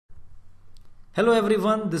Hello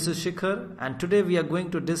everyone, this is Shikhar and today we are going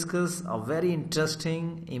to discuss a very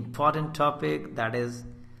interesting, important topic, that is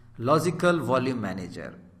logical volume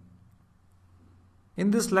manager.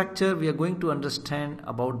 In this lecture, we are going to understand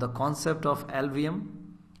about the concept of LVM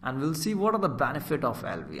and we'll see what are the benefits of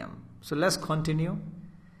LVM. So let's continue.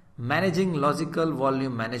 Managing logical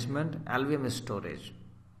volume management, LVM storage.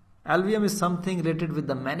 LVM is something related with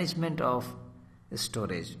the management of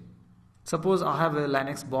storage. Suppose I have a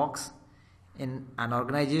Linux box in an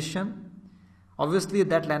organization. Obviously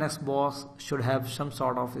that Linux box should have some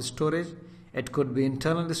sort of storage. It could be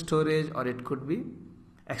internal storage or it could be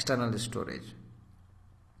external storage.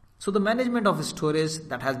 So the management of storage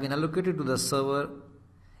that has been allocated to the server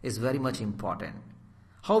is very much important.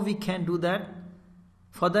 How we can do that?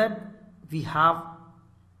 For that we have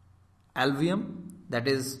LVM that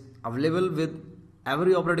is available with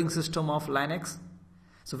every operating system of Linux.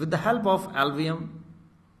 So with the help of LVM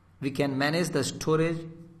we can manage the storage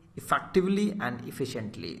effectively and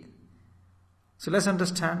efficiently. So let's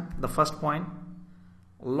understand the first point.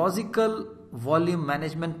 Logical volume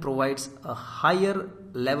management provides a higher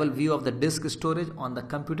level view of the disk storage on the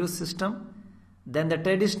computer system than the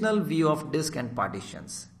traditional view of disk and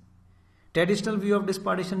partitions. Traditional view of disk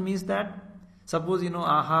partition means that suppose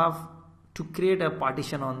I have to create a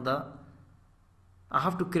partition on I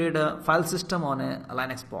have to create a file system on a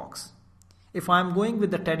Linux box. If I am going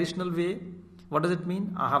with the traditional way, what does it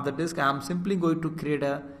mean? I have the disk, I am simply going to create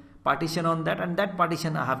a partition on that and that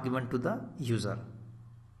partition I have given to the user.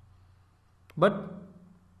 But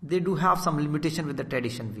they do have some limitation with the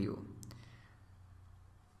traditional view.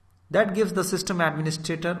 That gives the system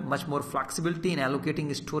administrator much more flexibility in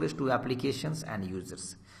allocating storage to applications and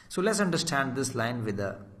users. So let's understand this line with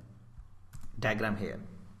a diagram here.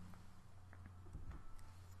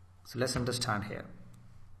 So let's understand here.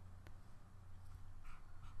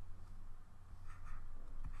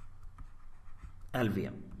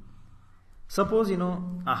 LVM. Suppose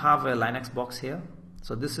I have a Linux box here.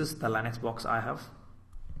 So this is the Linux box I have,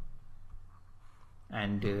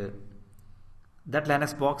 and that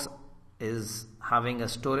Linux box is having a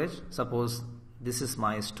storage. Suppose this is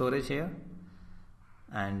my storage here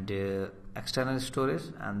and external storage,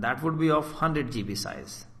 and that would be of 100 GB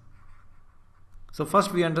size. So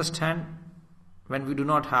first we understand, when we do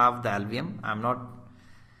not have the LVM, I am not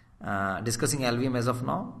discussing LVM as of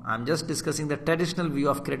now. I'm just discussing the traditional view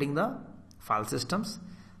of creating the file systems.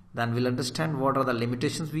 Then we'll understand what are the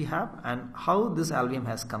limitations we have and how this LVM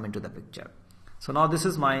has come into the picture. So now this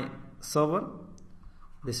is my server.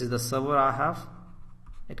 This is the server I have.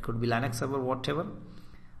 It could be Linux server, whatever.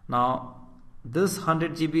 Now this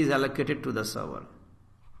 100 GB is allocated to the server.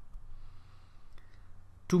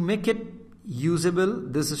 To make it usable,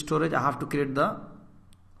 this storage, I have to create the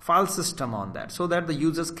file system on that so that the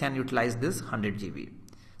users can utilize this 100 GB.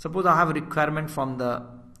 Suppose I have a requirement from the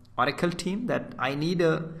Oracle team that I need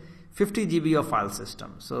a 50 GB of file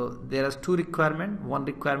system. So there is two requirements. One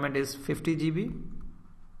requirement is 50 GB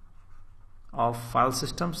of file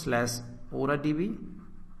system / Aura DB.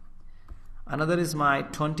 Another is my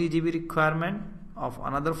 20 GB requirement of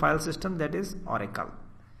another file system, that is Oracle.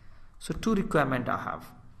 So two requirements I have.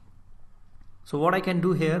 So what I can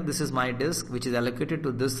do here, this is my disk which is allocated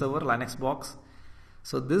to this server Linux box.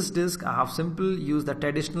 So this disk I have simply used the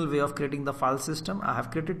traditional way of creating the file system. I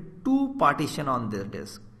have created two partitions on this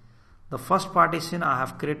disk. The first partition I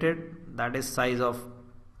have created, that is size of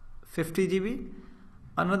 50 GB.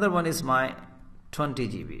 Another one is my 20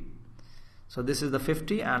 GB. So this is the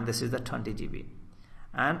 50 and this is the 20 GB.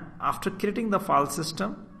 And after creating the file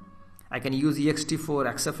system, I can use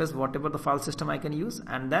ext4, XFS, whatever the file system I can use,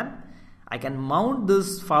 and then I can mount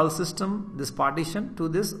this file system, this partition, to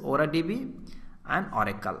this Aura DB and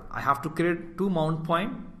Oracle. I have to create two mount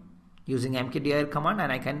point using mkdir command, and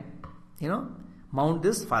I can mount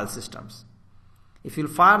this file systems. If you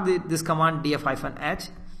fire this command df-h,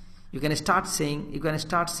 you can start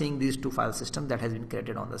seeing these two file systems that has been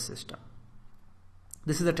created on the system.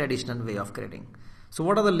 This is the traditional way of creating. So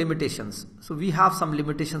what are the limitations? So we have some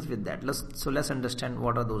limitations with that. Let's understand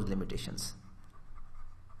what are those limitations.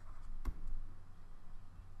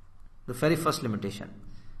 The very first limitation.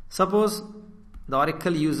 Suppose the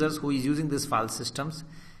Oracle users who is using these file systems,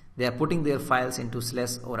 they are putting their files into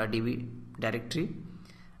 /Aura DB directory,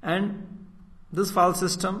 and this file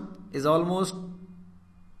system is almost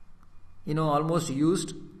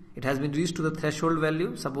used. It has been reached to the threshold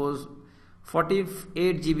value. Suppose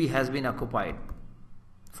 48 GB has been occupied.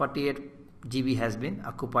 48 GB has been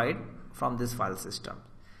occupied from this file system,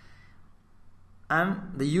 and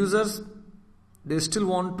the users, they still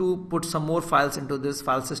want to put some more files into this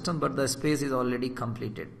file system, but the space is already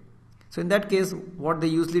completed. So in that case, what they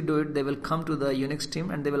usually do it, they will come to the Unix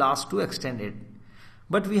team and they will ask to extend it.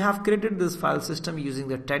 But we have created this file system using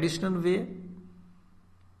the traditional way,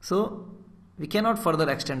 so we cannot further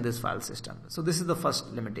extend this file system. So this is the first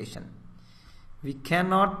limitation. We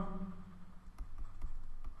cannot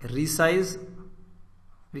resize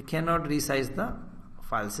the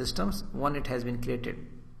file systems once it has been created.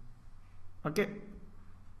 Okay,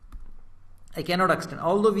 I cannot extend,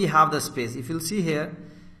 although we have the space. If you'll see here,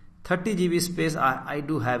 30 GB space I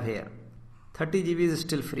do have here. 30 GB is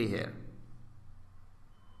still free here.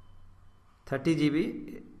 30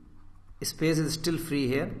 GB space is still free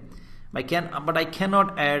here. But I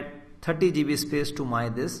cannot add 30 GB space to my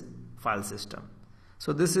this file system.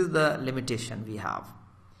 So this is the limitation we have.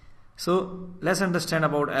 So let's understand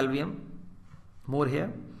about LVM more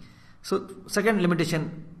here. So second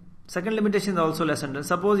limitation is also less understood.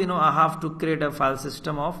 Suppose I have to create a file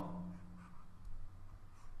system of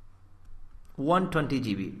 120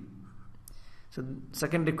 GB. So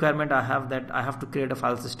second requirement I have, that I have to create a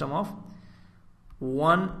file system of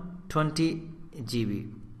 120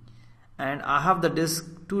 GB, and I have the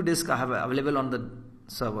two disks I have available on the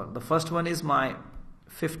server. The first one is my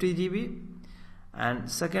 50 GB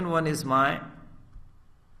and second one is my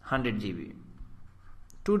 100 GB.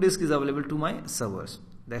 Two disks is available to my servers,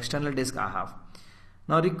 the external disk I have.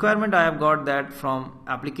 Now requirement I have got that from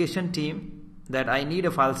application team, that I need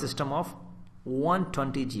a file system of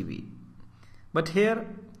 120 GB. But here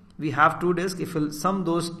we have two disks. If you sum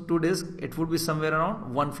those two disks, it would be somewhere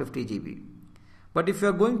around 150 GB. But if you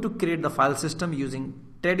are going to create the file system using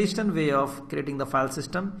traditional way of creating the file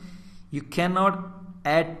system, you cannot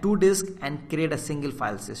add two disks and create a single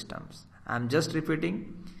file system. I am just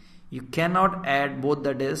repeating, you cannot add both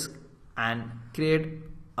the disks and create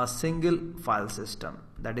a single file system.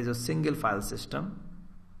 That is a single file system.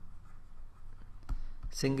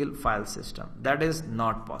 That is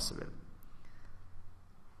not possible.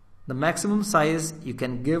 The maximum size you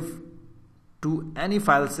can give to any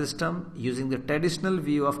file system using the traditional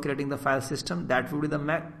view of creating the file system, that would be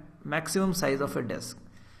the maximum size of a disk.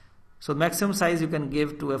 So maximum size you can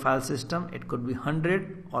give to a file system, it could be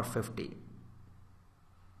 100 or 50.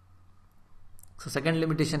 So second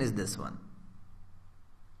limitation is this one.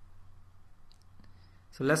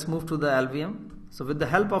 So let's move to the LVM. So with the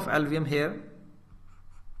help of LVM here,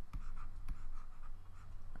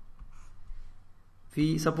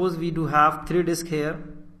 suppose we do have 3 disks here.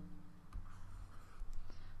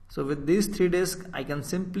 So with these 3 disks, I can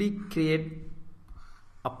simply create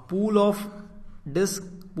a pool of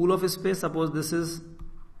space. Suppose this is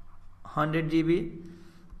 100 GB,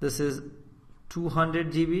 this is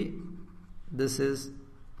 200 GB, this is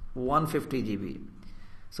 150 GB.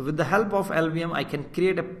 So with the help of LVM, I can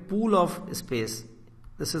create a pool of space.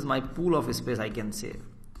 This is my pool of space, I can say.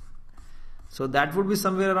 So that would be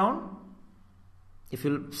somewhere around, if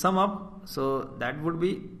you sum up, so that would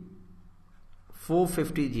be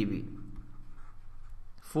 450 GB.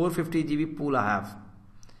 450 GB pool I have.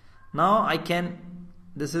 Now I can,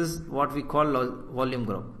 this is what we call volume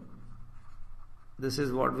group. This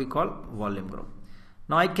is what we call volume group.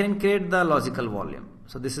 Now I can create the logical volume.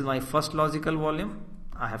 So this is my first logical volume.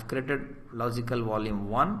 I have created logical volume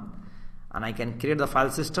 1, and I can create the file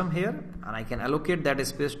system here, and I can allocate that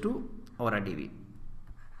space to our DB.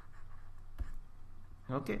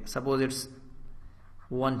 Okay, suppose it's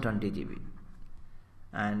 120 GB,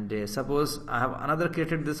 and suppose I have another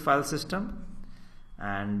created this file system,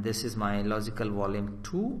 and this is my logical volume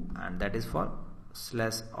 2, and that is for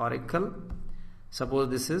 /oracle. Suppose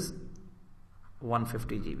this is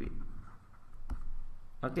 150 GB.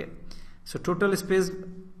 Okay, so total space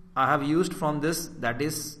I have used from this, that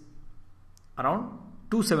is around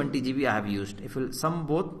 270 GB I have used. If you sum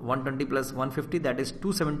both 120 plus 150, that is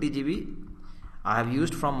 270 GB I have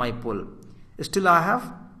used from my pool. Still I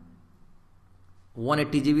have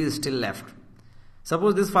 180 GB is still left.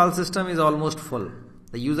 Suppose this file system is almost full.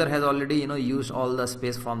 The user has already used all the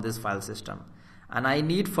space from this file system, and I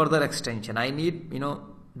need further extension. I need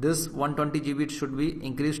this 120 GB should be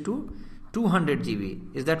increased to 200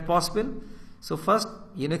 GB. Is that possible? So first,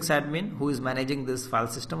 Unix admin who is managing this file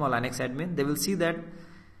system, or Linux admin, they will see that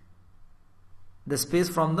the space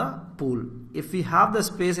from the pool. If we have the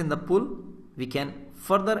space in the pool, we can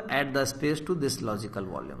further add the space to this logical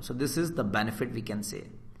volume. So this is the benefit we can say.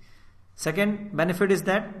 Second benefit is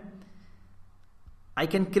that I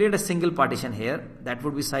can create a single partition here that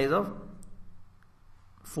would be size of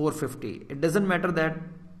 450. It doesn't matter that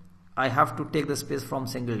I have to take the space from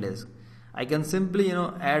single disk. I can simply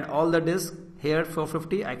add all the disks here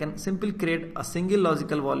 450. I can simply create a single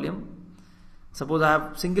logical volume Suppose I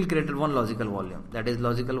have single created one logical volume, that is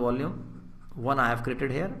logical volume 1 I have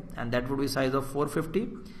created here, and that would be size of 450,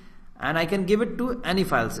 and I can give it to any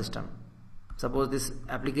file system. Suppose this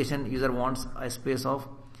application user wants a space of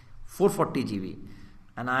 440 GB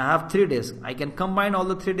and I have 3 disks. I can combine all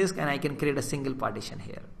the 3 disks and I can create a single partition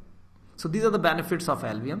here. So these are the benefits of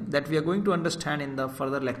LVM that we are going to understand in the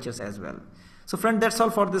further lectures as well. So friend, that's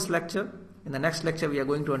all for this lecture. In the next lecture we are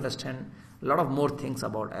going to understand a lot of more things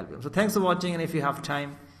about LVM. So thanks for watching, and if you have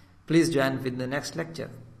time, please join with the next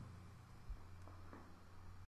lecture.